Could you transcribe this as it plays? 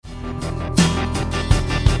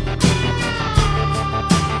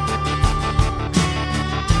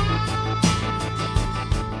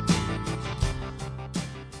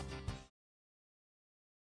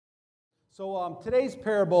Today's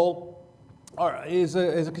parable is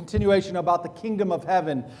a continuation about the kingdom of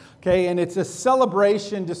heaven, okay? And it's a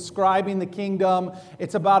celebration describing the kingdom.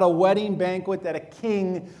 It's about a wedding banquet that a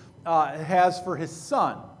king has for his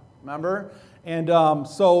son, remember? And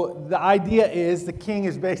so the idea is the king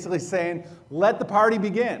is basically saying, let the party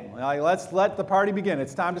begin. Let's let the party begin.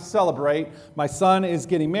 It's time to celebrate. My son is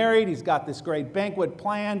getting married. He's got this great banquet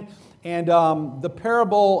planned. And the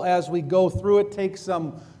parable, as we go through it, takes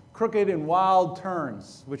some crooked and wild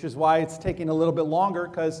turns, which is why it's taking a little bit longer,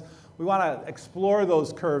 because we want to explore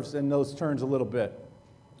those curves and those turns a little bit.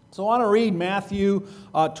 So I want to read Matthew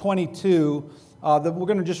 22. We're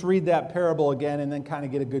going to just read that parable again and then kind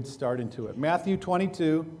of get a good start into it. Matthew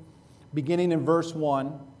 22, beginning in verse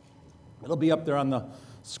 1. It'll be up there on the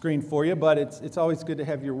screen for you, but it's always good to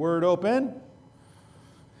have your word open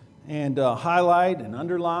and highlight and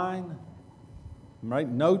underline, write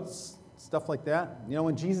notes, stuff like that. You know,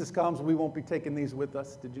 when Jesus comes, we won't be taking these with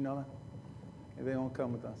us. Did you know that? They won't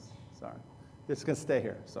come with us. Sorry. They're just going to stay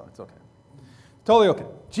here, so it's okay. Totally okay.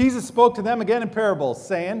 Jesus spoke to them again in parables,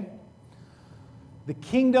 saying, "The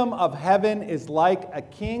kingdom of heaven is like a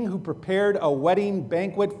king who prepared a wedding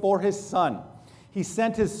banquet for his son. He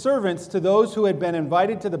sent his servants to those who had been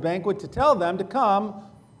invited to the banquet to tell them to come,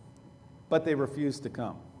 but they refused to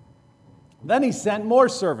come. Then he sent more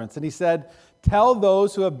servants, and he said, 'Tell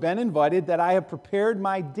those who have been invited that I have prepared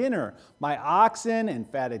my dinner. My oxen and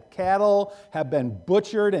fatted cattle have been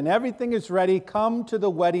butchered, and everything is ready. Come to the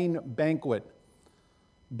wedding banquet.'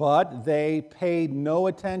 But they paid no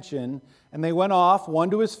attention, and they went off,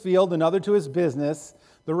 one to his field, another to his business.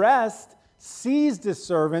 The rest seized his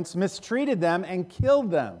servants, mistreated them, and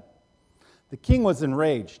killed them. The king was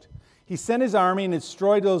enraged. He sent his army and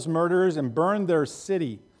destroyed those murderers and burned their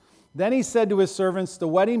city. Then he said to his servants, 'The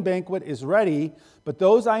wedding banquet is ready, but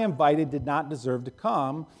those I invited did not deserve to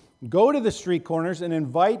come. Go to the street corners and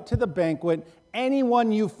invite to the banquet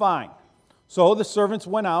anyone you find.' So the servants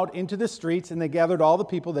went out into the streets, and they gathered all the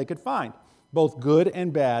people they could find, both good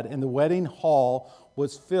and bad, and the wedding hall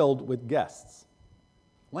was filled with guests.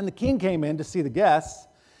 When the king came in to see the guests,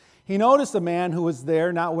 he noticed a man who was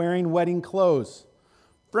there not wearing wedding clothes.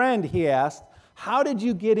 'Friend,' he asked, 'how did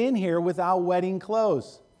you get in here without wedding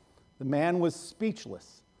clothes?' The man was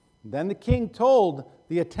speechless. Then the king told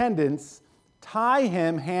the attendants, 'Tie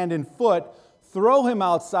him hand and foot, throw him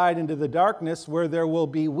outside into the darkness where there will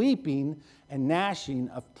be weeping and gnashing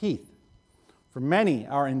of teeth. For many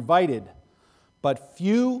are invited, but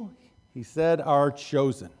few,' he said, 'are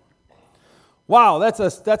chosen.'" Wow, that's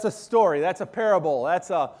a story. That's a parable. That's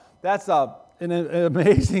an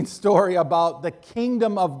amazing story about the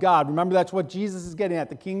kingdom of God. Remember, that's what Jesus is getting at,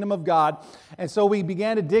 the kingdom of God. And so we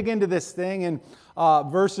began to dig into this thing in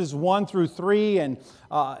verses 1 through 3, and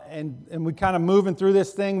we kind of moving through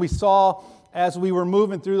this thing. We saw as we were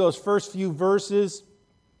moving through those first few verses,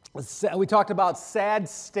 we talked about sad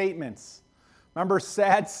statements. Remember,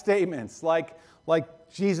 sad statements like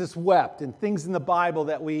Jesus wept and things in the Bible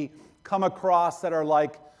that we come across that are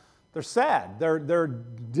like, they're sad, they're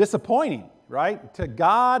disappointing, right? To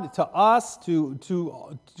God, to us, to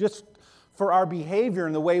just for our behavior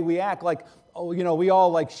and the way we act, like, oh, you know, we all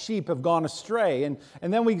like sheep have gone astray. And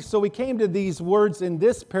then we came to these words in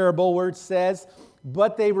this parable where it says,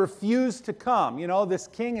 "But they refused to come." You know, this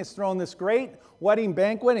king has thrown this great wedding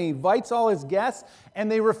banquet and he invites all his guests,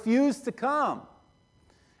 and they refuse to come.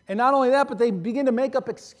 And not only that, but they begin to make up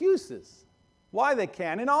excuses why they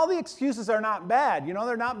can. And all the excuses are not bad. You know,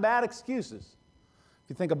 they're not bad excuses if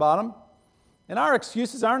you think about them. And our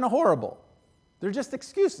excuses aren't horrible. They're just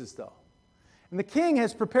excuses, though. And the king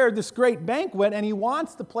has prepared this great banquet, and he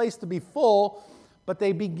wants the place to be full, but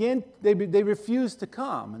they refuse to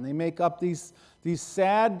come, and they make up these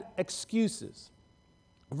sad excuses.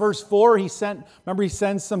 Verse 4, he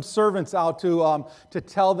sends some servants out to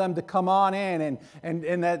tell them to come on in,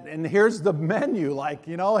 and here's the menu, like,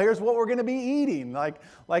 you know, here's what we're going to be eating. Like,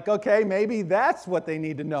 okay, maybe that's what they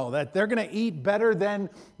need to know, that they're going to eat better than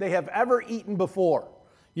they have ever eaten before,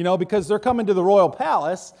 you know, because they're coming to the royal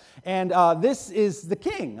palace, and this is the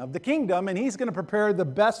king of the kingdom, and he's going to prepare the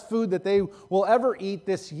best food that they will ever eat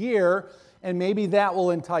this year, and maybe that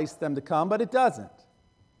will entice them to come, but it doesn't.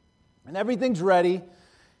 And everything's ready.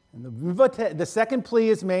 And the second plea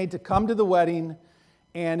is made to come to the wedding,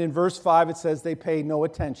 and in verse 5 it says they paid no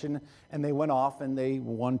attention, and they went off, and they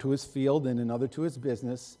one to his field and another to his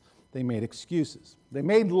business. They made excuses. They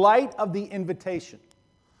made light of the invitation.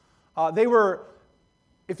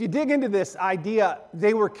 If you dig into this idea,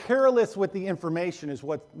 they were careless with the information is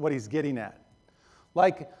what he's getting at.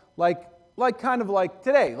 Like kind of like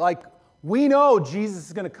today, like we know Jesus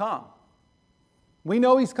is going to come. We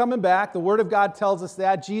know he's coming back. The Word of God tells us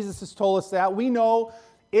that. Jesus has told us that. We know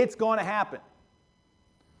it's going to happen.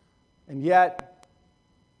 And yet,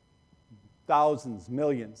 thousands,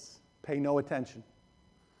 millions pay no attention.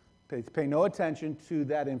 Pay no attention to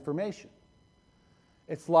that information.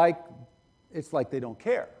 It's like they don't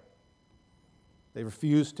care. They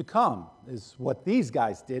refuse to come, is what these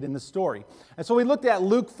guys did in the story. And so we looked at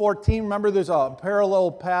Luke 14. Remember, there's a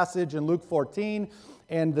parallel passage in Luke 14,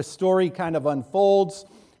 and the story kind of unfolds.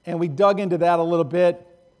 And we dug into that a little bit.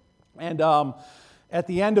 And at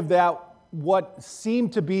the end of that, what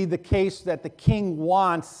seemed to be the case that the king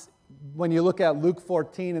wants, when you look at Luke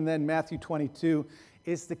 14 and then Matthew 22,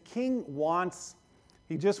 is the king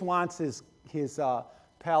he just wants his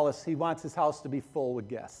palace, he wants his house to be full with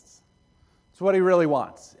guests. It's what he really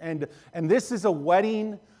wants. And this is a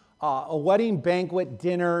wedding banquet,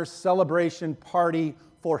 dinner, celebration party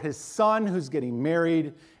for his son who's getting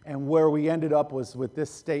married. And where we ended up was with this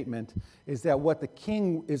statement, is that what the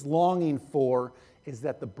king is longing for is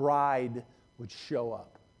that the bride would show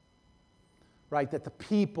up. Right? That the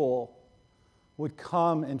people would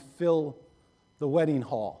come and fill the wedding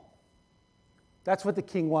hall. That's what the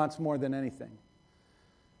king wants more than anything.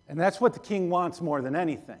 And that's what the king wants more than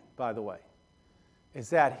anything, by the way, is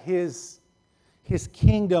that his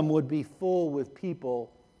kingdom would be full with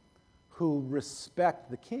people who respect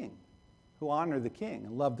the king, who honor the king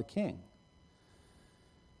and love the king.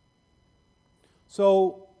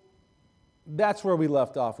 So that's where we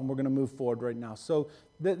left off, and we're going to move forward right now. So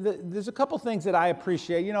there's a couple things that I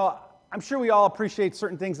appreciate. You know, I'm sure we all appreciate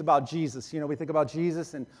certain things about Jesus. You know, we think about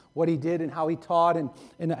Jesus and what he did and how he taught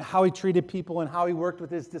and how he treated people and how he worked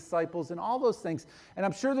with his disciples and all those things. And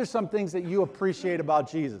I'm sure there's some things that you appreciate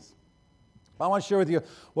about Jesus. I want to share with you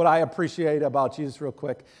what I appreciate about Jesus real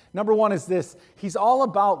quick. Number one is this: he's all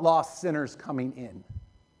about lost sinners coming in.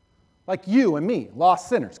 Like you and me, lost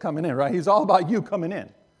sinners coming in, right? He's all about you coming in.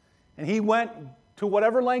 And he went to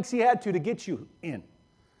whatever lengths he had to get you in,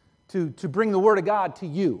 to bring the Word of God to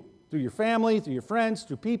you. Through your family, through your friends,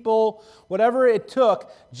 through people, whatever it took,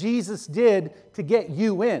 Jesus did to get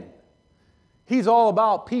you in. He's all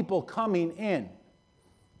about people coming in.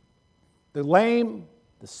 The lame,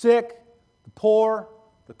 the sick, the poor,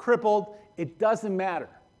 the crippled, it doesn't matter.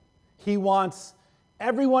 He wants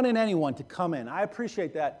everyone and anyone to come in. I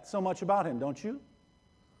appreciate that so much about him, don't you?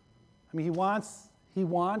 I mean, he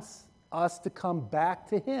wants us to come back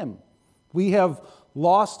to him. We have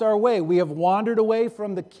lost our way. We have wandered away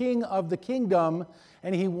from the King of the kingdom,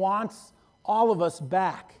 and he wants all of us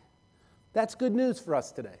back. That's good news for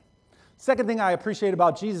us today. Second thing I appreciate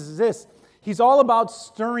about Jesus is this: he's all about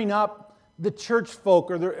stirring up the church folk,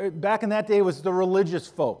 or back in that day it was the religious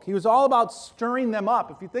folk. He was all about stirring them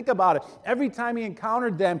up. If you think about it, every time he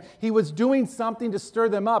encountered them, he was doing something to stir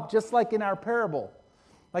them up, just like in our parable,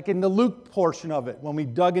 like in the Luke portion of it, when we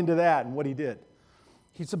dug into that and what he did.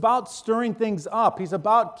 He's about stirring things up. He's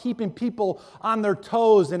about keeping people on their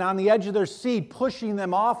toes and on the edge of their seat, pushing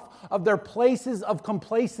them off of their places of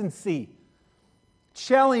complacency,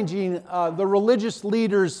 challenging the religious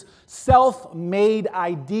leaders' self-made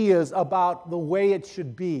ideas about the way it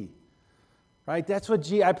should be. Right? That's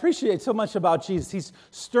what I appreciate so much about Jesus. He's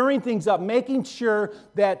stirring things up, making sure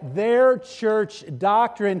that their church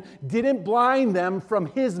doctrine didn't blind them from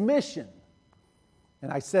his mission.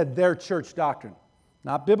 And I said their church doctrine.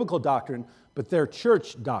 Not biblical doctrine, but their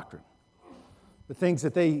church doctrine. The things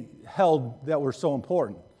that they held that were so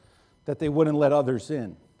important, that they wouldn't let others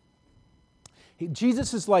in.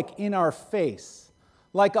 Jesus is like in our face.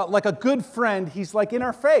 Like a good friend, he's like in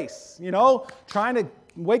our face, you know, trying to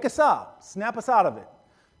wake us up, snap us out of it,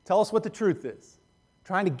 tell us what the truth is,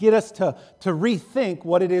 trying to get us to rethink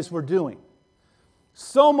what it is we're doing.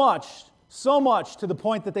 So much to the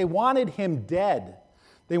point that they wanted him dead.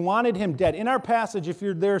 They wanted him dead. In our passage, if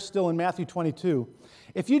you're there still in Matthew 22,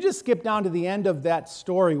 if you just skip down to the end of that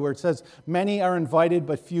story where it says, many are invited,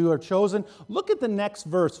 but few are chosen, look at the next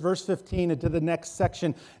verse, verse 15, into the next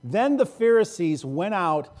section. Then the Pharisees went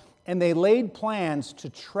out and they laid plans to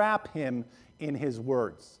trap him in his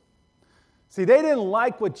words. See, they didn't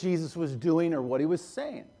like what Jesus was doing or what he was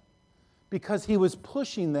saying because he was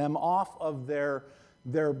pushing them off of their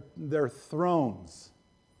thrones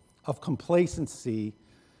of complacency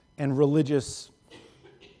and religious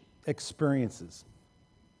experiences.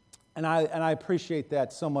 And I appreciate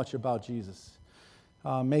that so much about Jesus,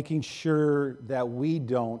 making sure that we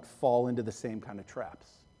don't fall into the same kind of traps,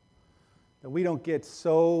 that we don't get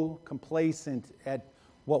so complacent at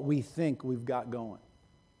what we think we've got going,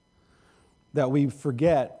 that we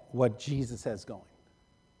forget what Jesus has going.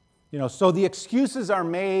 So the excuses are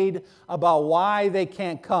made about why they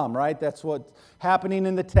can't come, right? That's what's happening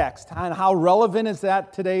in the text. And how relevant is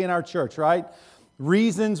that today in our church, right?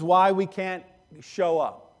 Reasons why we can't show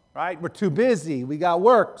up, right? We're too busy. We got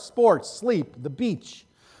work, sports, sleep, the beach,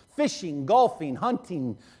 fishing, golfing,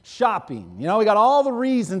 hunting, shopping. We got all the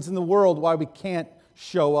reasons in the world why we can't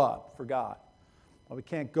show up for God. Why we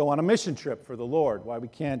can't go on a mission trip for the Lord, why we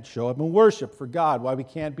can't show up and worship for God, why we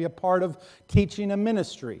can't be a part of teaching a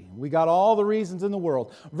ministry. We got all the reasons in the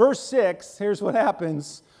world. Verse 6, here's what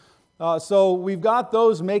happens. So we've got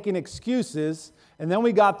those making excuses, and then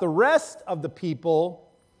we got the rest of the people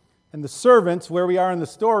and the servants. Where we are in the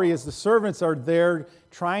story is the servants are there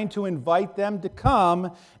trying to invite them to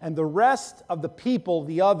come, and the rest of the people,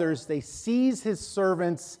 the others, they seize his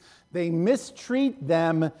servants, they mistreat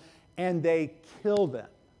them, and they kill them.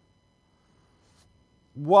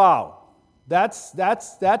 Wow.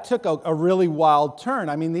 That took a really wild turn.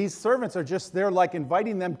 I mean, these servants are just there like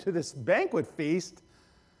inviting them to this banquet feast.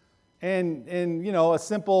 And a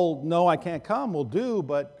simple, no, I can't come will do,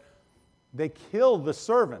 but they kill the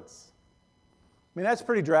servants. I mean, that's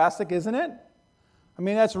pretty drastic, isn't it? I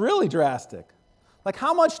mean, that's really drastic. Like,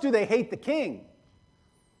 how much do they hate the king?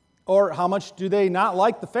 Or how much do they not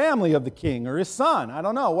like the family of the king or his son? I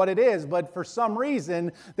don't know what it is, but for some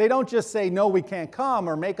reason, they don't just say, no, we can't come,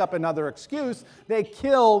 or make up another excuse. They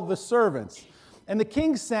kill the servants. And the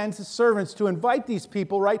king sends his servants to invite these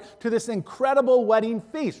people, right, to this incredible wedding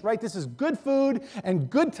feast, right? This is good food and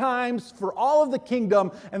good times for all of the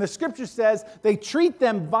kingdom. And the scripture says they treat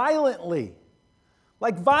them violently.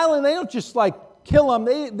 Like violent, they don't just kill them,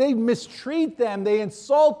 they mistreat them, they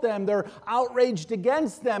insult them, they're outraged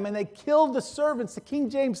against them, and they kill the servants. The King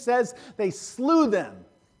James says they slew them.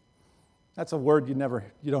 That's a word you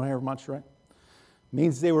don't hear much, right? It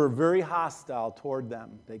means they were very hostile toward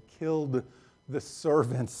them. They killed the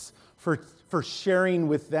servants for sharing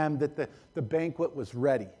with them that the banquet was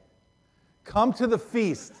ready. Come to the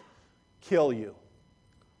feast, kill you.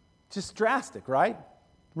 Just drastic, right?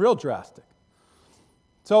 Real drastic.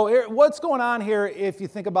 So what's going on here, if you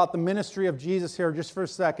think about the ministry of Jesus here just for a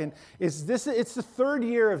second, it's the third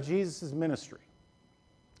year of Jesus' ministry.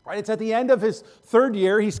 Right? It's at the end of his third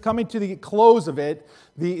year. He's coming to the close of it.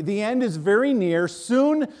 The end is very near.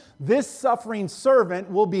 Soon, this suffering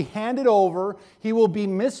servant will be handed over. He will be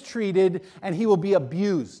mistreated, and he will be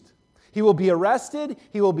abused. He will be arrested,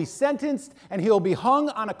 he will be sentenced, and he will be hung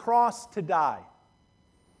on a cross to die.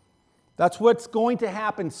 That's what's going to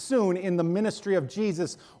happen soon in the ministry of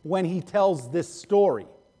Jesus when he tells this story.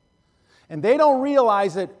 And they don't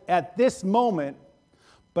realize it at this moment,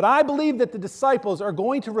 but I believe that the disciples are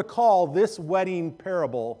going to recall this wedding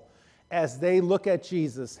parable as they look at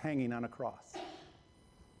Jesus hanging on a cross.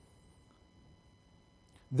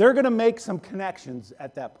 They're going to make some connections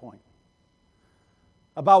at that point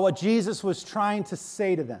about what Jesus was trying to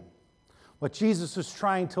say to them, what Jesus was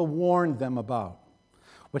trying to warn them about.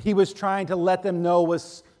 What he was trying to let them know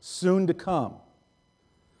was soon to come.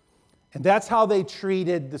 And that's how they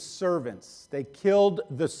treated the servants. They killed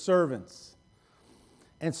the servants.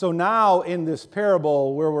 And so now in this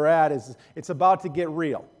parable where we're at is it's about to get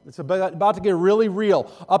real. It's about to get really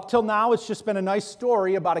real. Up till now, it's just been a nice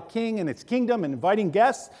story about a king and its kingdom and inviting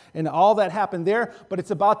guests and all that happened there. But it's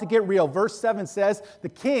about to get real. Verse 7 says, the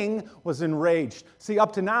king was enraged. See,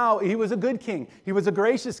 up to now, he was a good king. He was a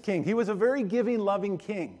gracious king. He was a very giving, loving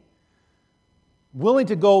king. Willing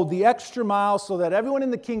to go the extra mile so that everyone in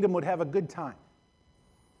the kingdom would have a good time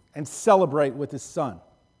and celebrate with his son.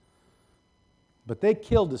 But they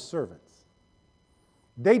killed his servants.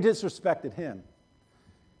 They disrespected him.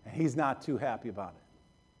 And he's not too happy about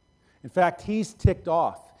it. In fact, he's ticked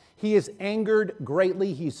off. He is angered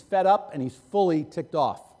greatly. He's fed up and he's fully ticked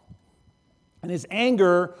off. And his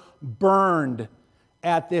anger burned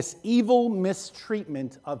at this evil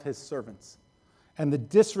mistreatment of his servants and the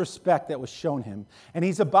disrespect that was shown him. And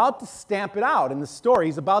he's about to stamp it out in the story.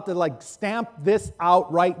 He's about to stamp this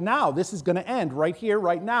out right now. This is going to end right here,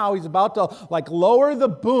 right now. He's about to lower the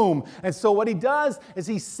boom. And so what he does is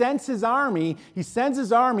he sends his army,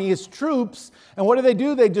 his troops, and what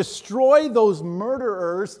do? They destroy those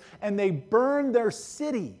murderers and they burn their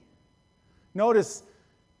city. Notice,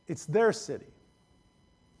 it's their city.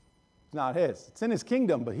 It's not his. It's in his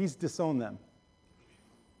kingdom, but he's disowned them.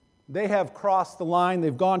 They have crossed the line,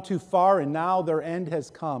 they've gone too far, and now their end has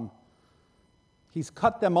come. He's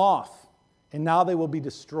cut them off, and now they will be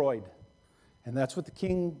destroyed. And that's what the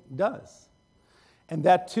king does. And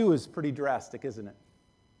that too is pretty drastic, isn't it?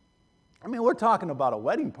 I mean, we're talking about a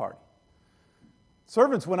wedding party.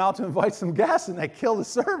 Servants went out to invite some guests, and they killed the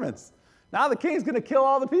servants. Now the king's going to kill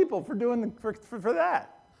all the people for doing for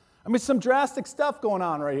that. I mean, some drastic stuff going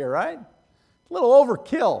on right here, right? A little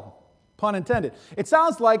overkill, pun intended. It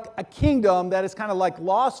sounds like a kingdom that is kind of like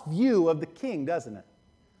lost view of the king, doesn't it?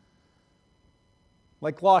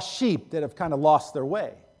 Like lost sheep that have kind of lost their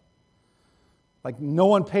way. Like no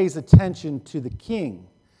one pays attention to the king,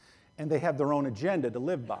 and they have their own agenda to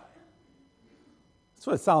live by. That's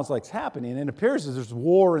what it sounds like is happening. And it appears as there's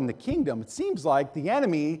war in the kingdom. It seems like the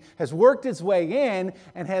enemy has worked its way in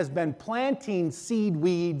and has been planting seed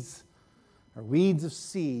weeds, or weeds of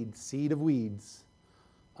seed of weeds,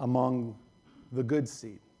 among the good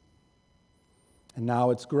seed. And now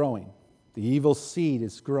it's growing. The evil seed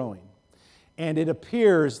is growing. And it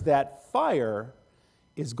appears that fire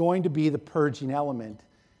is going to be the purging element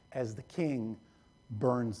as the king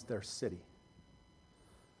burns their city.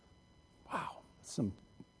 Wow, some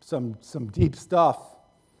deep stuff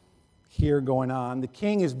here going on. The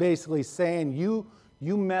king is basically saying, you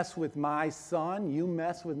mess with my son, you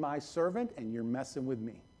mess with my servant, and you're messing with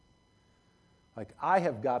me. Like, I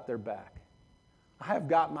have got their back. I have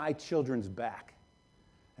got my children's back.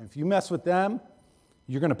 And if you mess with them,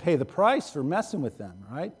 you're going to pay the price for messing with them,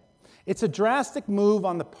 right? It's a drastic move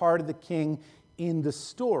on the part of the king in the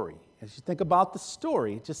story. As you think about the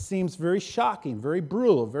story, it just seems very shocking, very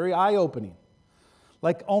brutal, very eye-opening.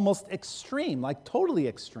 Like almost extreme, like totally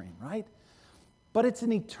extreme, right? But it's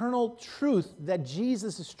an eternal truth that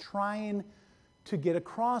Jesus is trying to get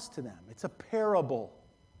across to them. It's a parable.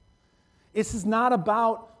 This is not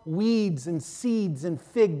about weeds and seeds and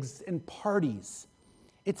figs and parties.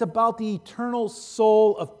 It's about the eternal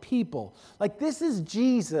soul of people. Like this is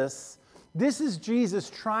Jesus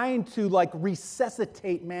trying to like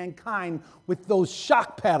resuscitate mankind with those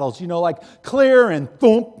shock paddles, like clear and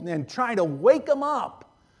thump, and trying to wake them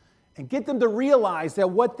up and get them to realize that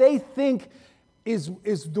what they think is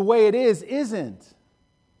the way it is isn't.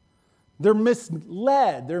 They're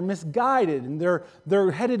misled, they're misguided, and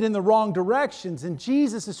they're headed in the wrong directions. And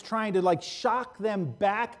Jesus is trying to like shock them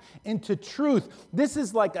back into truth. This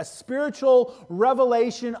is like a spiritual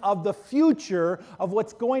revelation of the future of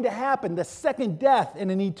what's going to happen, the second death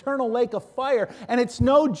in an eternal lake of fire. And it's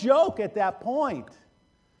no joke at that point.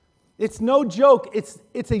 It's no joke.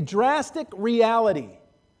 It's a drastic reality,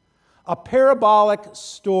 a parabolic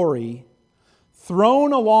story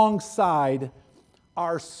thrown alongside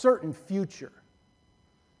our certain future.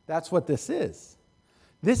 That's what this is.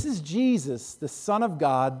 This is Jesus, the Son of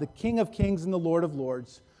God, the King of Kings and the Lord of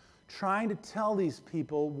Lords, trying to tell these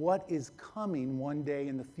people what is coming one day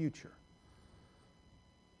in the future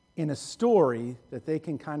in a story that they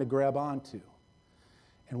can kind of grab onto.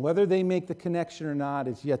 And whether they make the connection or not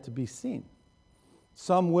is yet to be seen.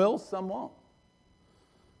 Some will, some won't.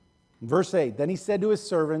 Verse 8, then he said to his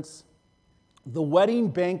servants, the wedding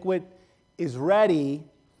banquet is ready,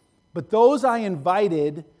 but those I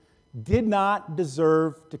invited did not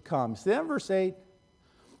deserve to come. See that in verse 8?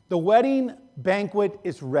 The wedding banquet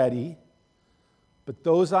is ready, but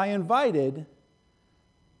those I invited,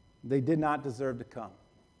 they did not deserve to come.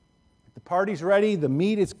 The party's ready, the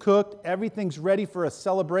meat is cooked, everything's ready for a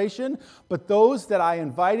celebration, but those that I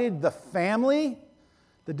invited, the family,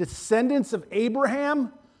 the descendants of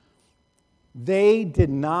Abraham, they did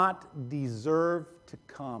not deserve to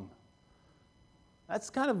come. That's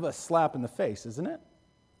kind of a slap in the face, isn't it?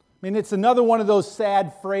 I mean, it's another one of those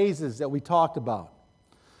sad phrases that we talked about.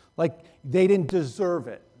 Like, they didn't deserve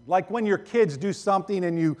it. Like when your kids do something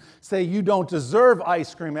and you say you don't deserve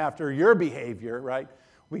ice cream after your behavior, right?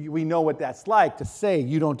 We know what that's like to say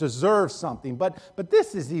you don't deserve something. But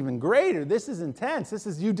this is even greater. This is intense. This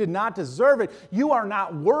is you did not deserve it. You are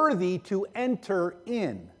not worthy to enter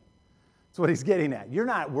in. That's what he's getting at. You're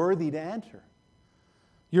not worthy to enter.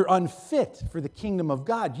 You're unfit for the kingdom of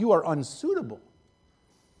God. You are unsuitable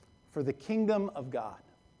for the kingdom of God.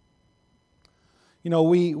 We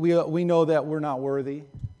know that we're not worthy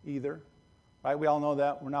either, right? We all know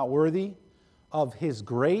that. We're not worthy of his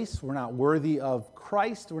grace. We're not worthy of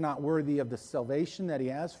Christ. We're not worthy of the salvation that he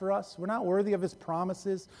has for us. We're not worthy of his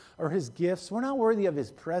promises or his gifts. We're not worthy of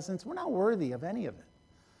his presence. We're not worthy of any of it.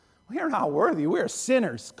 We are not worthy. We are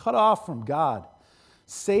sinners cut off from God,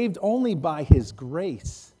 saved only by his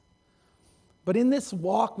grace. But in this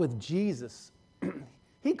walk with Jesus,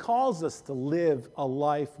 he calls us to live a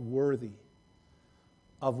life worthy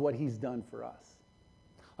of what he's done for us.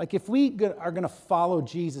 Like if we are going to follow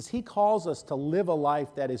Jesus, he calls us to live a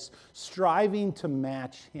life that is striving to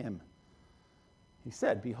match him. He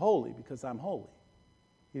said, be holy because I'm holy.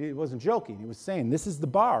 He wasn't joking. He was saying, this is the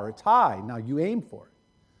bar. It's high. Now you aim for it.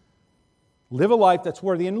 Live a life that's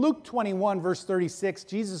worthy. In Luke 21, verse 36,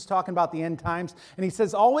 Jesus is talking about the end times, and he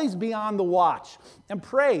says, always be on the watch and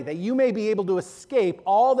pray that you may be able to escape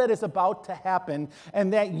all that is about to happen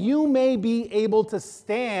and that you may be able to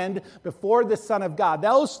stand before the Son of God.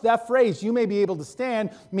 That phrase, you may be able to stand,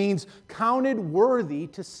 means counted worthy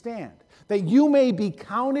to stand. That you may be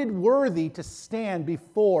counted worthy to stand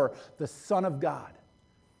before the Son of God.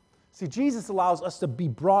 See, Jesus allows us to be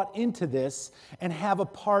brought into this and have a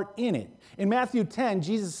part in it. In Matthew 10,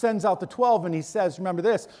 Jesus sends out the 12 and he says, remember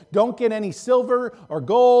this, don't get any silver or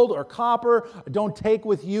gold or copper. Don't take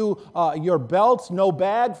with you your belts, no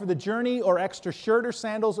bag for the journey or extra shirt or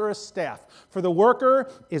sandals or a staff. For the worker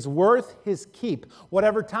is worth his keep.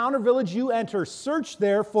 Whatever town or village you enter, search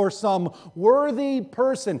there for some worthy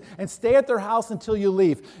person and stay at their house until you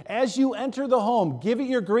leave. As you enter the home, give it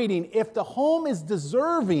your greeting. If the home is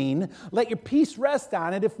deserving, let your peace rest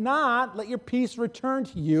on it. If not, let your peace return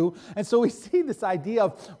to you. And so we see this idea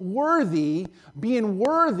of worthy, being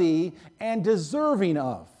worthy and deserving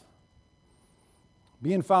of.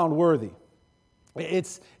 Being found worthy.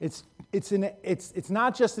 It's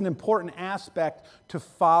not just an important aspect to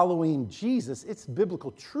following Jesus. It's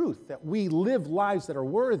biblical truth that we live lives that are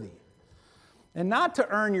worthy. And not to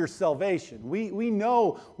earn your salvation. We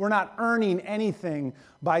know we're not earning anything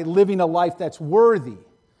by living a life that's worthy.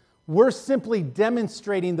 We're simply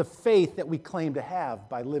demonstrating the faith that we claim to have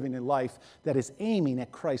by living a life that is aiming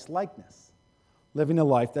at Christ's likeness. Living a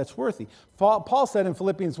life that's worthy. Paul said in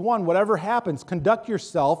Philippians 1, whatever happens, conduct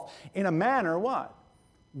yourself in a manner, what?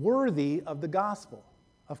 Worthy of the gospel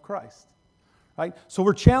of Christ. Right? So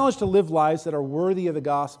we're challenged to live lives that are worthy of the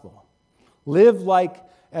gospel. Live like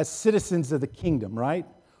as citizens of the kingdom, right?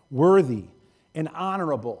 Worthy and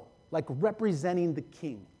honorable, like representing the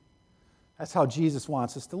king. That's how Jesus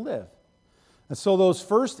wants us to live. And so those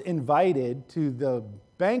first invited to the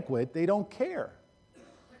banquet, they don't care.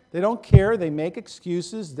 They don't care. They make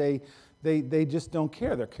excuses. They just don't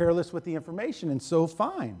care. They're careless with the information, and so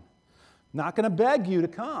fine. Not going to beg you to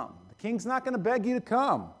come. The king's not going to beg you to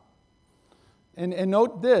come. And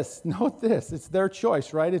note this. It's their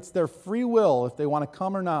choice, right? It's their free will if they want to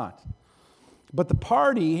come or not. But the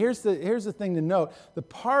party, here's the thing to note. The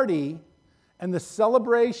party and the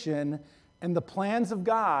celebration and the plans of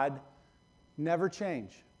God never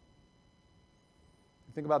change.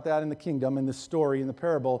 Think about that in the kingdom, in the story, in the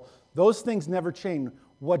parable. Those things never change.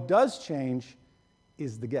 What does change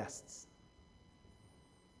is the guests.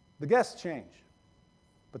 The guests change.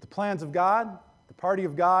 But the plans of God, the party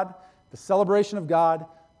of God, the celebration of God,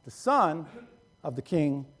 the Son of the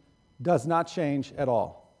King does not change at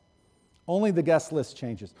all. Only the guest list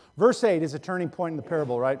changes. Verse 8 is a turning point in the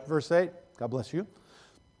parable, right? Verse 8, God bless you.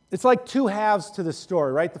 It's like two halves to the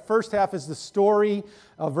story, right? The first half is the story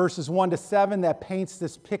of verses 1 to 7 that paints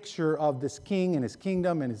this picture of this king and his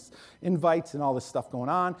kingdom and his invites and all this stuff going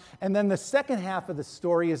on. And then the second half of the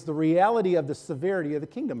story is the reality of the severity of the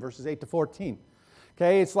kingdom, verses 8 to 14.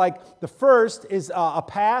 Okay, it's like the first is a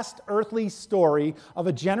past earthly story of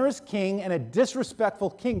a generous king and a disrespectful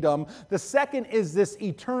kingdom. The second is this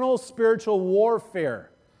eternal spiritual warfare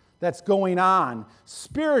that's going on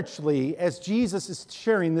spiritually as Jesus is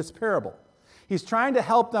sharing this parable. He's trying to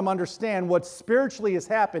help them understand what spiritually is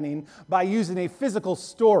happening by using a physical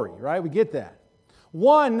story, right? We get that.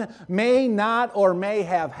 One may not or may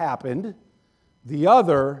have happened. The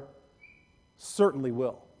other certainly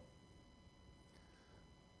will.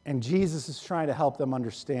 And Jesus is trying to help them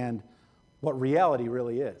understand what reality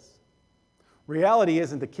really is. Reality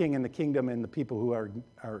isn't the king and the kingdom and the people who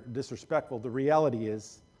are disrespectful. The reality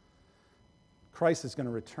is Christ is going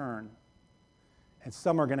to return, and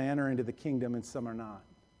some are going to enter into the kingdom and some are not.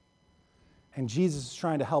 And Jesus is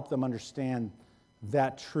trying to help them understand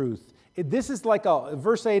that truth.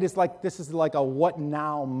 Verse 8 is like, this is like a what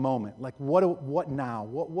now moment. Like, what now?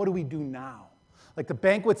 What do we do now? Like the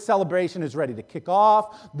banquet celebration is ready to kick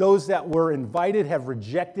off. Those that were invited have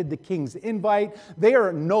rejected the king's invite. They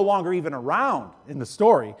are no longer even around in the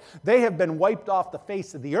story. They have been wiped off the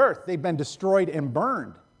face of the earth. They've been destroyed and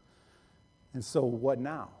burned. And so what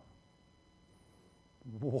now?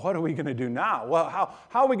 What are we going to do now? Well,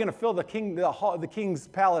 how are we going to fill the king's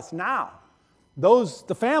palace now?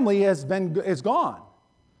 The family is gone.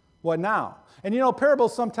 What now? And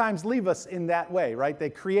parables sometimes leave us in that way, right?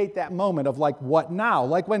 They create that moment of like, what now?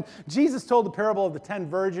 Like when Jesus told the parable of the 10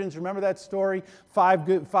 virgins, remember that story? 5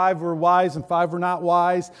 were wise and 5 were not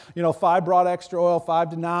wise. 5 brought extra oil,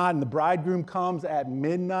 5 did not. And the bridegroom comes at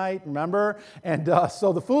midnight, remember? And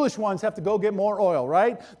so the foolish ones have to go get more oil,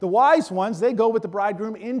 right? The wise ones, they go with the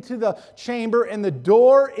bridegroom into the chamber and the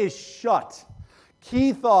door is shut.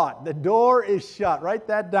 Key thought, the door is shut. Write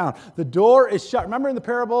that down. The door is shut. Remember in the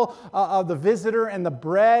parable of the visitor and the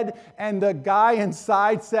bread, and the guy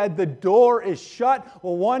inside said, the door is shut.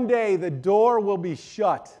 Well, one day the door will be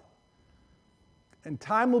shut, and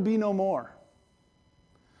time will be no more.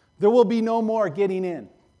 There will be no more getting in.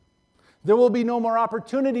 There will be no more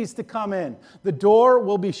opportunities to come in. The door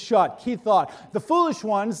will be shut. Key thought. The foolish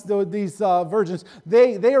ones, these virgins,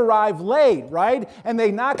 they arrive late, right? And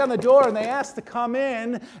they knock on the door and they ask to come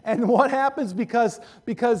in. And what happens because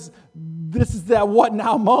this is that what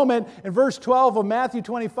now moment. In verse 12 of Matthew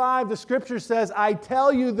 25, the scripture says, I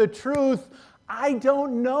tell you the truth, I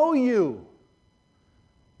don't know you.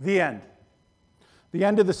 The end. The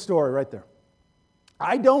end of the story right there.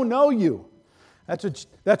 I don't know you.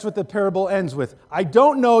 That's what the parable ends with. I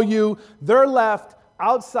don't know you. They're left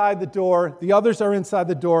outside the door. The others are inside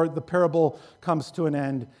the door. The parable comes to an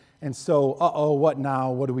end. And so, what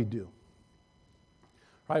now? What do we do?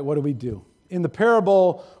 Right? What do we do? In the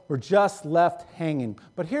parable, we're just left hanging.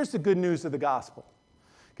 But here's the good news of the gospel.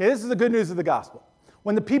 Okay, this is the good news of the gospel.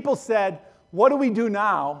 When the people said, what do we do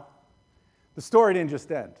now? The story didn't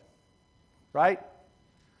just end. Right?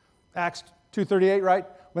 Acts 2:38, right?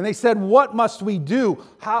 When they said, what must we do?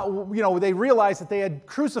 How, they realized that they had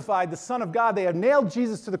crucified the Son of God. They had nailed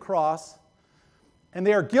Jesus to the cross, and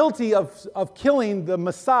they are guilty of killing the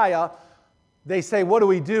Messiah. They say, what do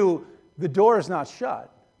we do? The door is not shut.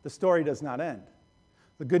 The story does not end.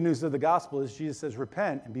 The good news of the gospel is Jesus says,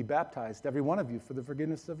 repent and be baptized, every one of you, for the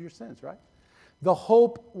forgiveness of your sins, right? The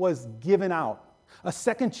hope was given out. A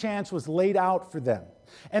second chance was laid out for them.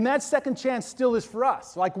 And that second chance still is for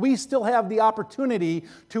us. Like we still have the opportunity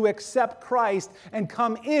to accept Christ and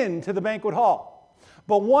come into the banquet hall.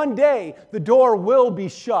 But one day, the door will be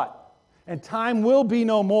shut, and time will be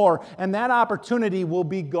no more, and that opportunity will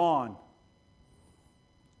be gone.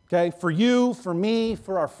 Okay? For you, for me,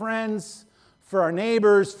 for our friends, for our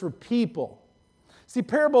neighbors, for people. See,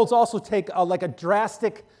 parables also take a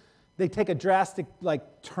drastic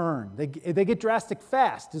turn. They get drastic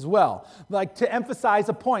fast as well. Like to emphasize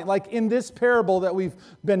a point. Like in this parable that we've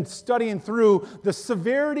been studying through, the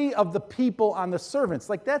severity of the people on the servants.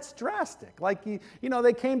 Like that's drastic. Like,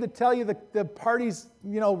 they came to tell you the party's,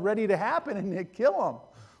 ready to happen and they kill them.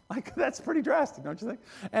 Like that's pretty drastic, don't you think?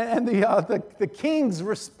 And the king's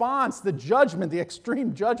response, the judgment, the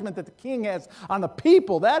extreme judgment that the king has on the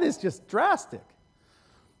people, that is just drastic.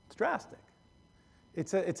 It's drastic.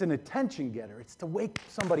 It's an attention getter. It's to wake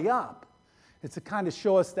somebody up. It's to kind of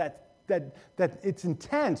show us that it's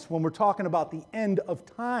intense when we're talking about the end of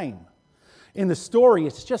time. In the story,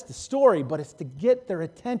 it's just a story, but it's to get their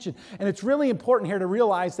attention. And it's really important here to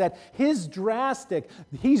realize that he's drastic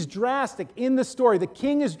in the story. The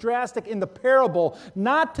king is drastic in the parable,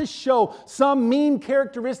 not to show some mean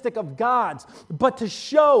characteristic of God's, but to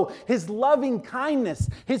show his loving kindness,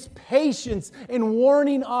 his patience in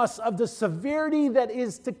warning us of the severity that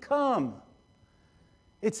is to come.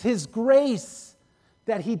 It's his grace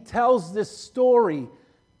that he tells this story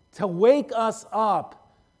to wake us up,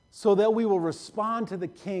 so that we will respond to the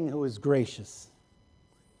king who is gracious.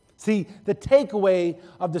 See, the takeaway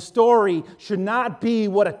of the story should not be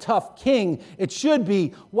what a tough king. It should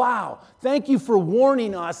be, wow, thank you for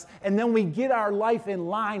warning us, and then we get our life in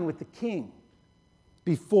line with the king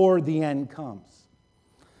before the end comes.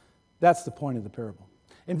 That's the point of the parable.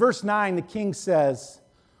 In verse 9, the king says,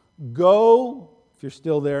 go. If you're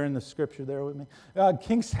still there in the scripture there with me.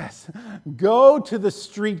 King says, go to the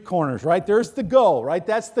street corners, right? There's the go, right?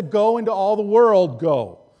 That's the go into all the world,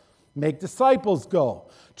 go. Make disciples,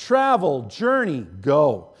 go. Travel, journey,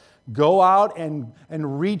 go. Go out and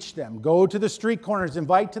reach them. Go to the street corners.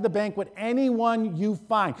 Invite to the banquet anyone you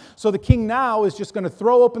find. So the king now is just going to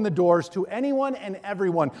throw open the doors to anyone and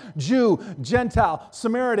everyone. Jew, Gentile,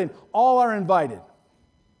 Samaritan, all are invited.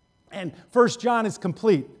 And 1 John is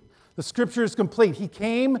complete. The scripture is complete. He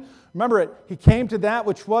came to that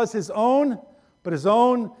which was his own, but his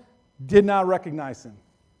own did not recognize him.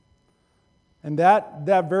 And that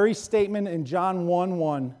very statement in John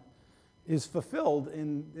 1:1 is fulfilled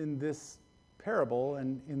in this parable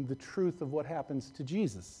and in the truth of what happens to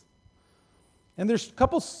Jesus. And there's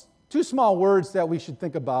two small words that we should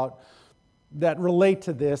think about that relate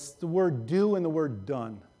to this, the word do and the word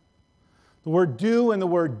done. The word do and the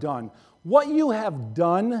word done. What you have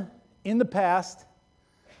done in the past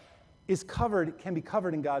can be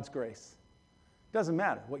covered in God's grace. It doesn't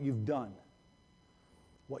matter what you've done.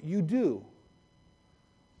 What you do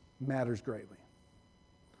matters greatly.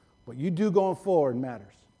 What you do going forward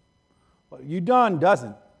matters. What you've done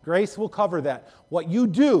doesn't. Grace will cover that. What you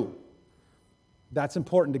do That's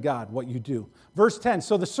important to God, what you do. Verse 10,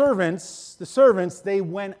 so the servants, they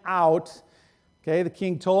went out. Okay, the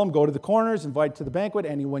king told them, go to the corners, invite to the banquet,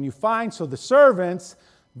 anyone you find. So the servants,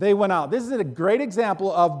 they went out. This is a great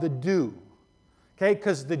example of the due. Okay,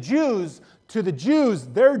 because to the Jews,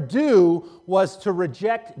 their due was to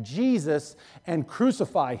reject Jesus and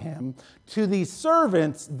crucify him. To these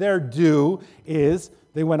servants, their due is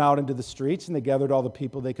they went out into the streets and they gathered all the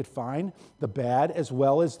people they could find, the bad as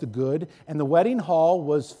well as the good, and the wedding hall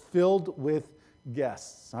was filled with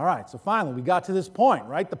guests. All right, so finally we got to this point,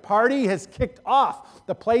 right? The party has kicked off.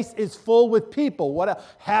 The place is full with people. What a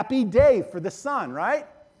happy day for the son, right?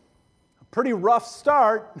 Pretty rough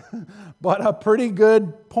start, but a pretty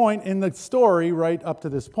good point in the story right up to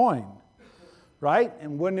this point, right?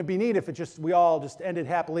 And wouldn't it be neat if we all just ended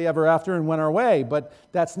happily ever after and went our way? But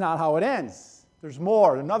that's not how it ends. There's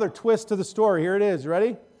more. Another twist to the story. Here it is.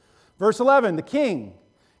 Ready? Verse 11, the king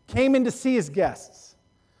came in to see his guests,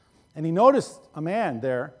 and he noticed a man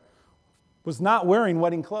there was not wearing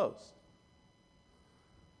wedding clothes.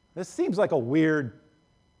 This seems like a weird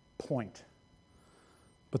point.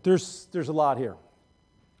 But there's a lot here.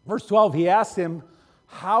 Verse 12, he asked him,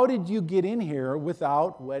 how did you get in here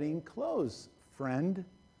without wedding clothes, friend?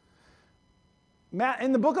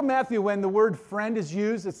 In the book of Matthew, when the word friend is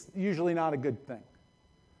used, it's usually not a good thing.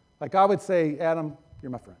 Like I would say, Adam,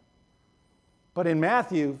 you're my friend. But in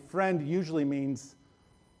Matthew, friend usually means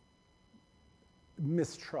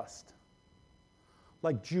mistrust.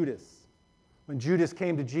 Like Judas. When Judas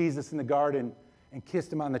came to Jesus in the garden and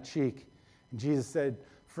kissed him on the cheek, and Jesus said,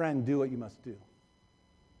 friend, do what you must do.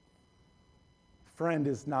 Friend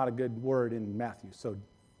is not a good word in Matthew. So,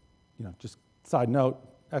 just side note,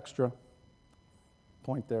 extra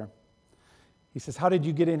point there. He says, how did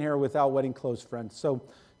you get in here without wedding clothes, friend? So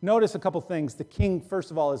notice a couple things. The king,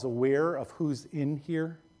 first of all, is aware of who's in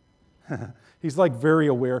here. He's like very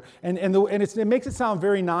aware. And it makes it sound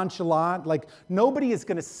very nonchalant, like nobody is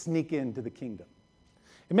going to sneak into the kingdom.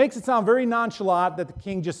 It makes it sound very nonchalant that the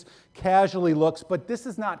king just casually looks, but this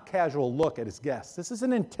is not casual look at his guests. This is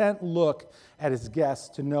an intent look at his guests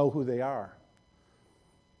to know who they are,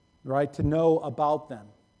 right? To know about them.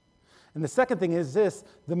 And the second thing is this,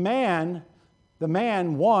 the man,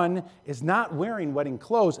 one, is not wearing wedding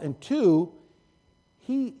clothes, and two,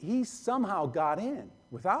 he somehow got in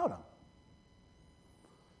without them.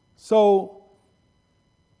 So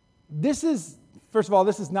this is, first of all,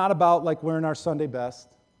 this is not about like wearing our Sunday best.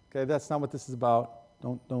 Okay, that's not what this is about.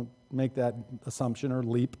 Don't make that assumption or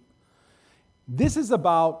leap. This is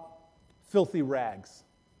about filthy rags.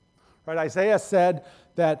 Right? Isaiah said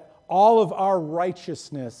that all of our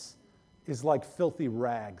righteousness is like filthy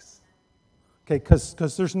rags. Okay,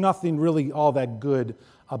 because there's nothing really all that good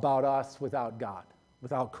about us without God,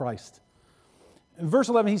 without Christ. In verse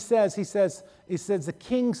 11, he says, the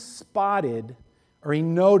king spotted, or he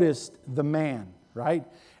noticed the man, right?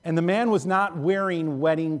 And the man was not wearing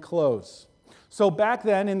wedding clothes. So back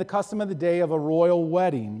then, in the custom of the day of a royal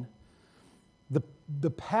wedding, the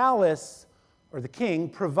palace or the king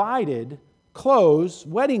provided clothes,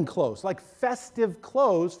 wedding clothes, like festive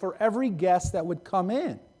clothes for every guest that would come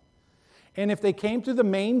in. And if they came through the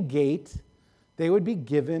main gate, they would be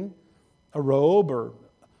given a robe or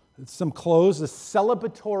some clothes, a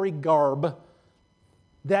celebratory garb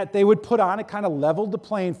that they would put on. It kind of leveled the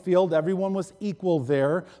playing field. Everyone was equal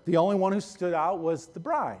there. The only one who stood out was the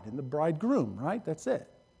bride and the bridegroom, right? That's it.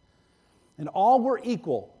 And all were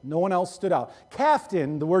equal. No one else stood out.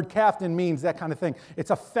 Kaftan, the word kaftan means that kind of thing.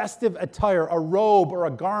 It's a festive attire, a robe or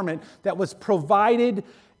a garment that was provided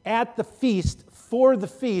at the feast for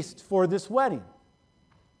this wedding.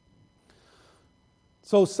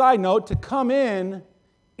 So, side note, to come in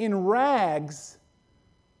rags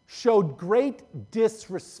showed great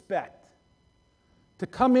disrespect. To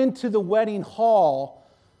come into the wedding hall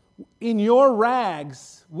in your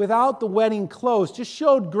rags without the wedding clothes just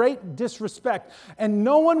showed great disrespect. And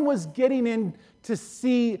no one was getting in to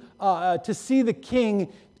see the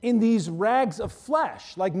king in these rags of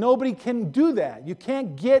flesh. Like nobody can do that. You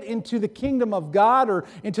can't get into the kingdom of God or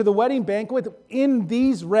into the wedding banquet in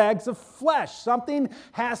these rags of flesh. Something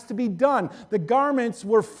has to be done. The garments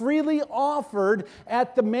were freely offered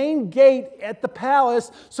at the main gate at the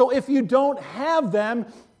palace. So if you don't have them,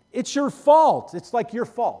 it's your fault. It's like your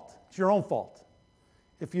fault. It's your own fault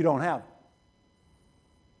if you don't have them.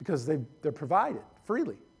 Because they're provided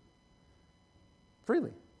freely.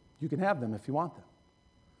 Freely. You can have them if you want them.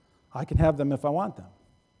 I can have them if I want them.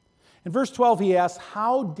 In verse 12, he asks,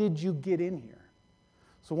 how did you get in here?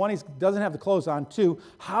 So one, he doesn't have the clothes on. Two,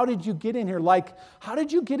 how did you get in here? Like, how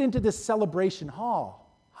did you get into this celebration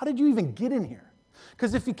hall? How did you even get in here?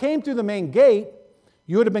 Because if you came through the main gate,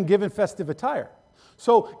 you would have been given festive attire.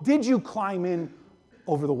 So did you climb in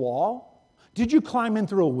over the wall? Did you climb in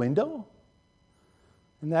through a window?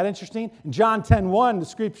 Isn't that interesting? In John 10:1,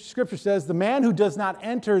 the scripture says, the man who does not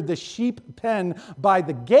enter the sheep pen by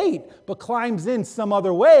the gate, but climbs in some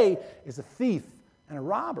other way, is a thief and a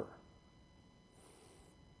robber.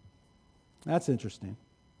 That's interesting.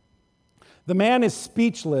 The man is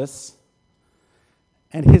speechless,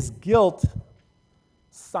 and his guilt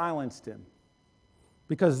silenced him.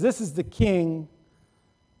 Because this is the king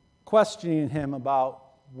questioning him about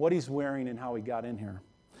what he's wearing and how he got in here.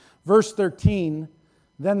 Verse 13,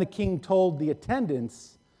 then the king told the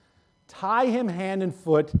attendants, tie him hand and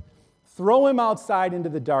foot, throw him outside into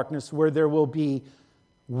the darkness where there will be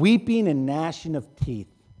weeping and gnashing of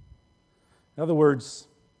teeth. In other words,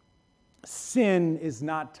 sin is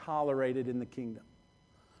not tolerated in the kingdom,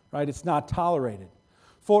 right? It's not tolerated.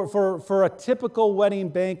 For a typical wedding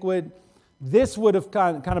banquet, this would have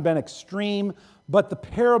kind of been extreme, but the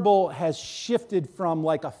parable has shifted from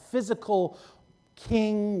like a physical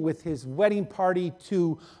king with his wedding party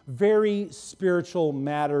to very spiritual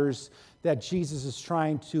matters that Jesus is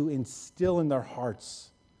trying to instill in their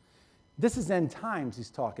hearts. This is end times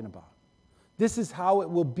he's talking about. This is how it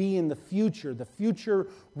will be in the future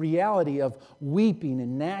reality of weeping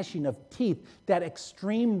and gnashing of teeth, that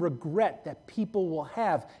extreme regret that people will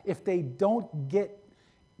have if they don't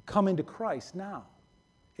come into Christ now.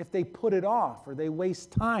 If they put it off, or they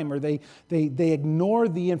waste time, or they ignore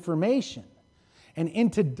the information. And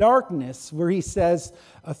into darkness, where he says,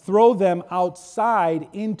 throw them outside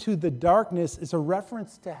into the darkness, is a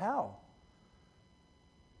reference to hell.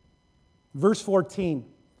 Verse 14.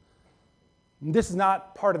 This is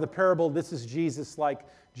not part of the parable. This is Jesus,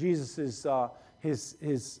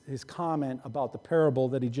 his comment about the parable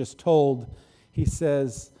that he just told. He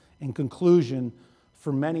says, in conclusion,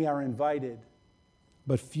 for many are invited,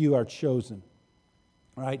 but few are chosen.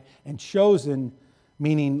 Right? And chosen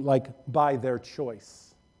meaning like by their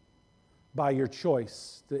choice. By your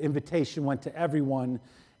choice. The invitation went to everyone,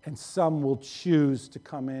 and some will choose to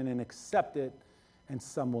come in and accept it, and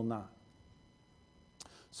some will not.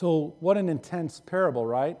 So what an intense parable,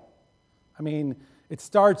 right? I mean, it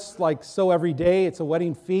starts like so every day. It's a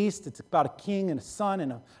wedding feast. It's about a king and a son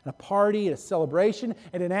and a party and a celebration.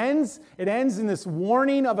 And it ends in this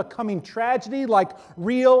warning of a coming tragedy, like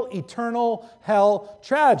real, eternal hell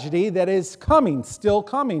tragedy that is coming, still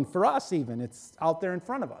coming for us even. It's out there in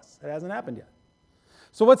front of us. It hasn't happened yet.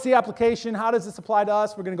 So what's the application? How does this apply to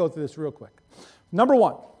us? We're going to go through this real quick. Number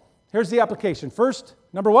one, here's the application. First,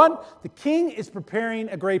 number one, the king is preparing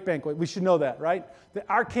a great banquet. We should know that, right?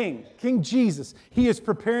 Our king, King Jesus, he is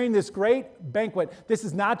preparing this great banquet. This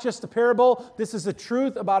is not just a parable. This is a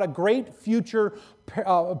truth about a great future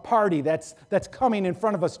party that's coming in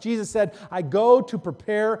front of us. Jesus said, I go to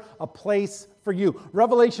prepare a place for you.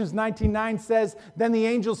 Revelations 19:9 says, then the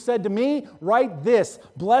angel said to me, write this,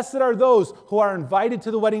 blessed are those who are invited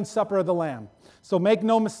to the wedding supper of the Lamb. So make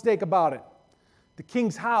no mistake about it. The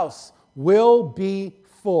king's house will be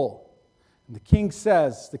full. And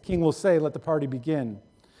the king will say, let the party begin.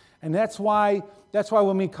 And that's why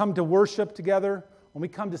when we come to worship together, when we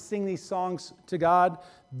come to sing these songs to God,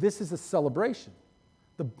 this is a celebration.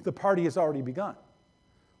 The party has already begun.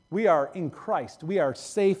 We are in Christ. We are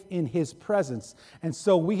safe in his presence. And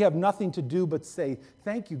so we have nothing to do but say,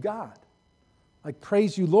 thank you, God. Like,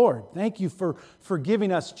 praise you, Lord. Thank you for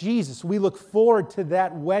giving us Jesus. We look forward to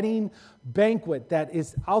that wedding banquet that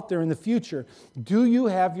is out there in the future. Do you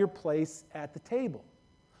have your place at the table?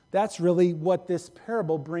 That's really what this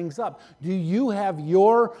parable brings up. Do you have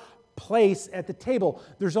your place at the table?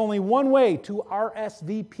 There's only one way to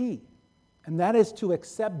RSVP. And that is to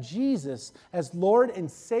accept Jesus as Lord and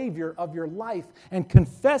Savior of your life and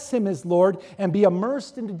confess him as Lord and be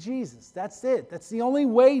immersed into Jesus. That's it. That's the only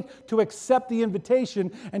way to accept the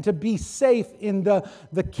invitation and to be safe in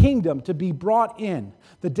the kingdom, to be brought in.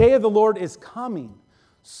 The day of the Lord is coming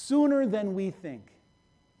sooner than we think.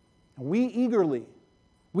 And we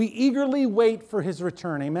eagerly wait for his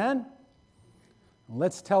return. Amen?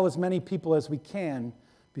 Let's tell as many people as we can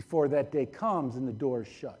before that day comes and the door is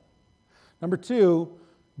shut. Number two,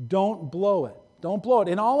 don't blow it. Don't blow it.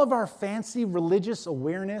 In all of our fancy religious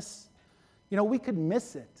awareness, we could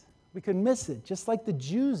miss it. We could miss it, just like the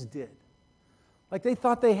Jews did. Like they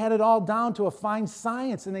thought they had it all down to a fine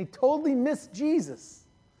science, and they totally missed Jesus.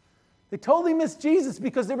 They totally missed Jesus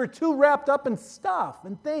because they were too wrapped up in stuff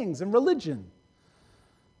and things and religion.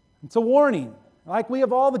 It's a warning. Like we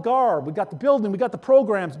have all the garb, we got the building, we got the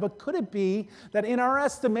programs, but could it be that in our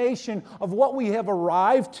estimation of what we have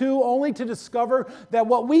arrived to, only to discover that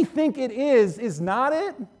what we think it is not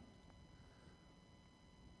it?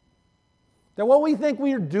 That what we think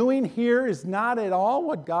we are doing here is not at all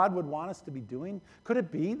what God would want us to be doing? Could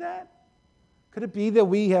it be that? Could it be that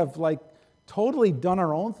we have totally done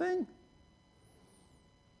our own thing?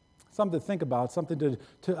 Something to think about, something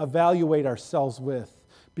to evaluate ourselves with,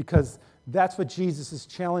 because that's what Jesus is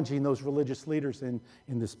challenging those religious leaders in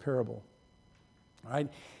this parable. All right?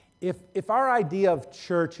 If our idea of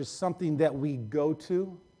church is something that we go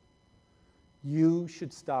to, you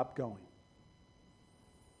should stop going.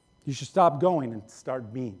 You should stop going and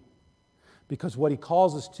start being. Because what he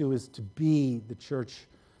calls us to is to be the church.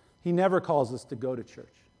 He never calls us to go to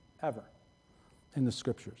church, ever, in the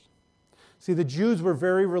Scriptures. See, the Jews were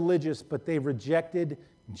very religious, but they rejected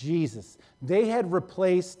Jesus. They had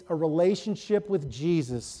replaced a relationship with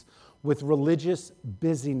Jesus with religious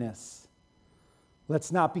busyness.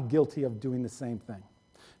 Let's not be guilty of doing the same thing.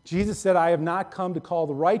 Jesus said, I have not come to call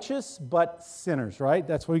the righteous, but sinners, right?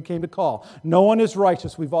 That's what he came to call. No one is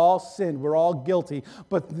righteous. We've all sinned. We're all guilty.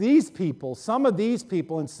 But these people, some of these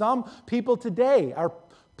people, and some people today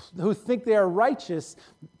who think they are righteous,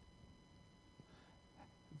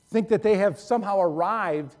 think that they have somehow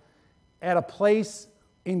arrived at a place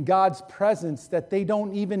in God's presence that they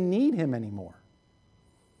don't even need him anymore.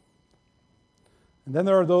 And then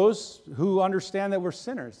there are those who understand that we're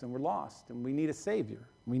sinners and we're lost and we need a Savior.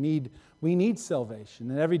 We need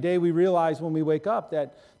salvation. And every day we realize when we wake up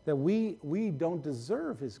that we don't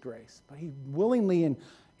deserve his grace, but he willingly and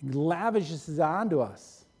lavishes it onto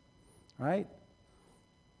us. Right?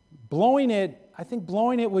 I think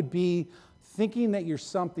blowing it would be thinking that you're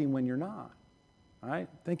something when you're not. Right?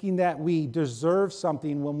 Thinking that we deserve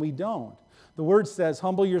something when we don't. The word says,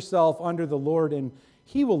 humble yourself under the Lord and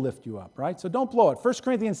he will lift you up, right? So don't blow it. 1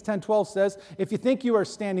 Corinthians 10:12 says, if you think you are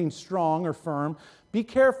standing strong or firm, be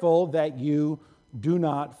careful that you do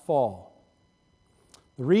not fall.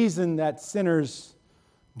 The reason that sinners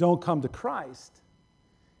don't come to Christ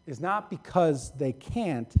is not because they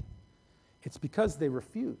can't, it's because they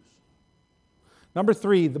refuse. Number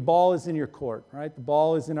 3, the ball is in your court, right? The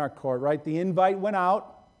ball is in our court, right? The invite went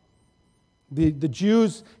out. The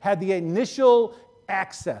Jews had the initial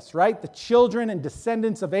access, right? The children and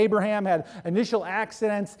descendants of Abraham had initial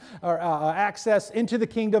access into the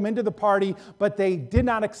kingdom, into the party, but they did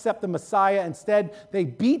not accept the Messiah. Instead, they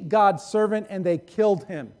beat God's servant and they killed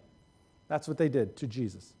him. That's what they did to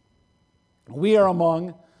Jesus. We are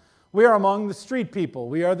among the street people.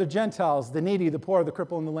 We are the Gentiles, the needy, the poor, the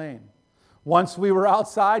cripple, and the lame. Once we were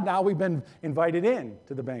outside, now we've been invited in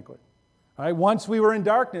to the banquet. All right, once we were in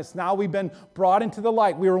darkness, now we've been brought into the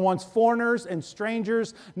light. We were once foreigners and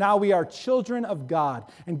strangers. Now we are children of God.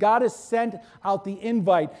 And God has sent out the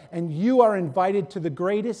invite, and you are invited to the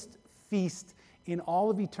greatest feast in all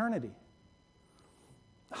of eternity.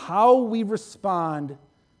 How we respond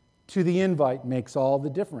to the invite makes all the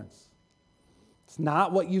difference. It's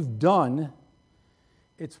not what you've done,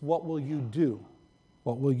 it's what will you do.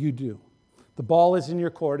 What will you do? The ball is in your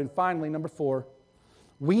court. And finally, number 4,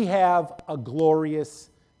 we have a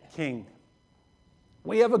glorious King.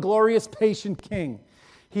 We have a glorious, patient King.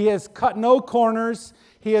 He has cut no corners.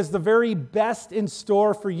 He has the very best in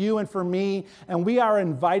store for you and for me. And we are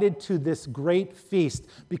invited to this great feast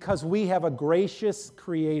because we have a gracious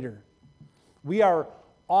Creator. We are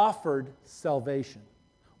offered salvation.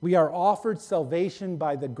 We are offered salvation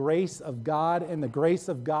by the grace of God and the grace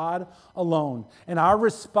of God alone. And our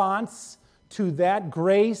response to that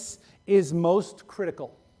grace is most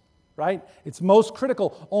critical, right? It's most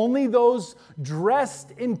critical. Only those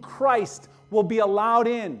dressed in Christ will be allowed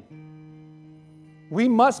in. We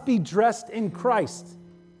must be dressed in Christ.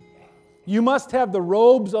 You must have the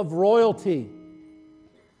robes of royalty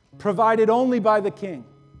provided only by the King.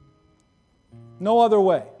 No other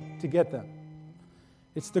way to get them.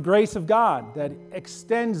 It's the grace of God that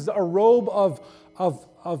extends a robe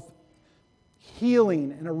of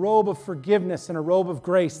healing and a robe of forgiveness and a robe of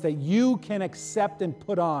grace that you can accept and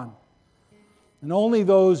put on. And only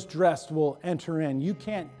those dressed will enter in. You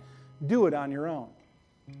can't do it on your own.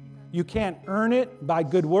 You can't earn it by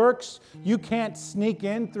good works. You can't sneak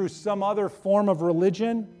in through some other form of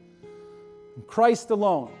religion. Christ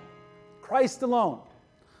alone,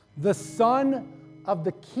 the Son of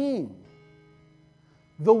the King,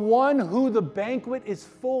 the one who the banquet is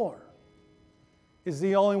for, is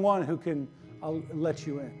the only one who can let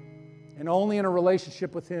you in. And only in a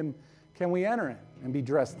relationship with him can we enter in and be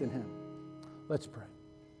dressed in him. Let's pray.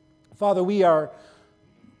 Father, we are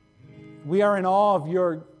in awe of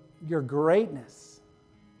your greatness.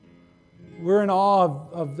 We're in awe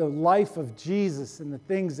of the life of Jesus and the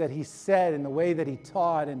things that he said and the way that he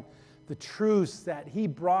taught and the truths that he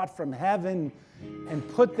brought from heaven and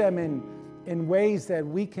put them in ways that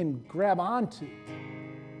we can grab onto.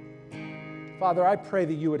 Father, I pray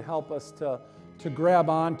that you would help us to grab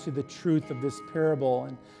onto the truth of this parable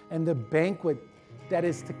and the banquet that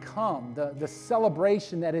is to come, the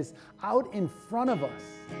celebration that is out in front of us,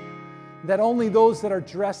 that only those that are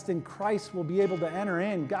dressed in Christ will be able to enter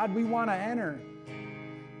in. God, we want to enter.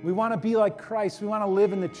 We want to be like Christ. We want to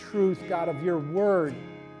live in the truth, God, of your word.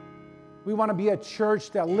 We want to be a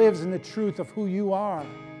church that lives in the truth of who you are.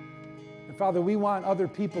 And Father, we want other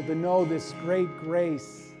people to know this great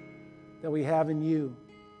grace that we have in you.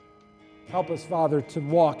 Help us, Father, to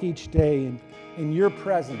walk each day in your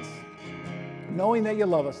presence, knowing that you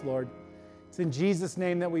love us, Lord. It's in Jesus'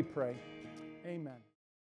 name that we pray. Amen.